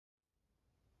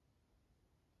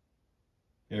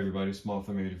Hey everybody, Small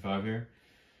Thumb 85 here.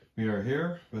 We are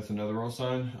here with another roll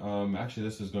sign. Actually,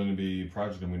 this is going to be a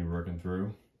project I'm going to be working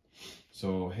through.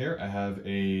 So here I have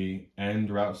a end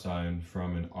route sign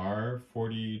from an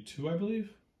R42, I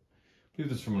believe. This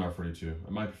is from an R42.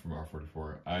 It might be from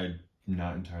R44. I'm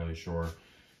not entirely sure.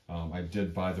 I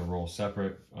did buy the roll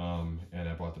separate, and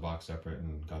I bought the box separate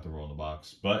and got the roll in the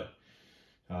box. But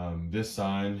this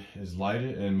sign is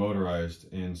lighted and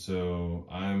motorized, and so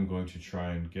I'm going to try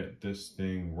and get this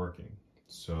thing working.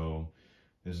 So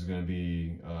this is going to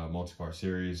be a multi-part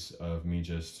series of me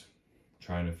just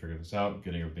trying to figure this out,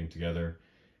 getting everything together,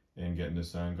 and getting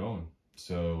this sign going.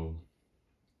 So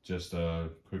just a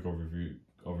quick overview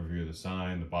of the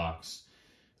sign, the box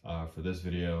for this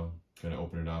video. Going to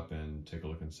open it up and take a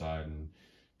look inside and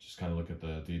just kind of look at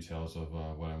the details of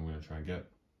what I'm going to try and get.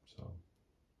 So.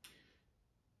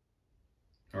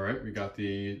 All right, we got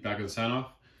the back of the sign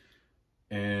off,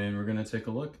 and we're gonna take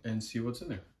a look and see what's in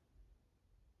there.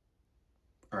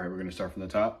 All right, we're gonna start from the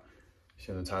top.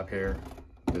 See on the top here,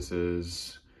 this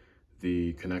is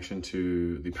the connection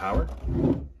to the power.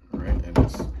 All right, and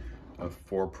it's a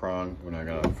 4-prong, when I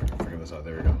gotta figure this out,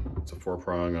 there we go. It's a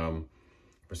 4-prong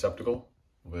receptacle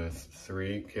with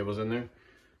 3 cables in there.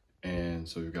 And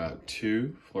so we've got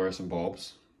 2 fluorescent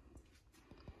bulbs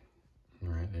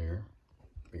right there.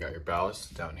 We got your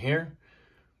ballast down here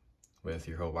with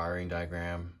your whole wiring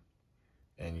diagram,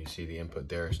 and you see the input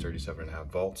there is 37.5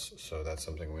 volts. So that's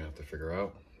something we have to figure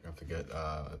out. We have to get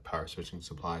a power switching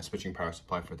power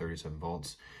supply for 37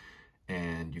 volts.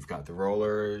 And you've got the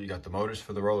roller, you got the motors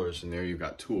for the rollers, and there you've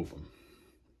got 2 of them.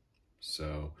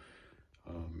 So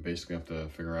basically have to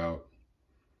figure out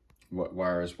what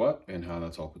wire is what and how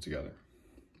that's all put together.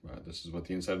 But this is what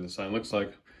the inside of the sign looks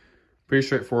like. Pretty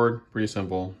straightforward, pretty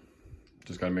simple.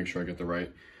 Just got to make sure I get the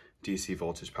right DC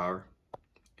voltage power,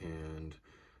 and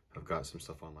I've got some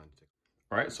stuff online to take.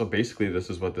 All right, so basically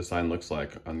this is what the sign looks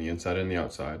like on the inside and the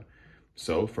outside.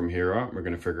 So from here on, we're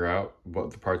going to figure out what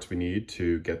the parts we need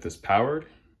to get this powered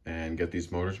and get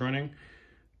these motors running,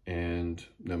 and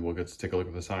then we'll get to take a look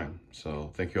at the sign.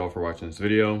 So thank you all for watching this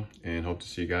video, and hope to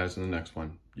see you guys in the next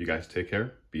one. You guys take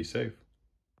care, be safe.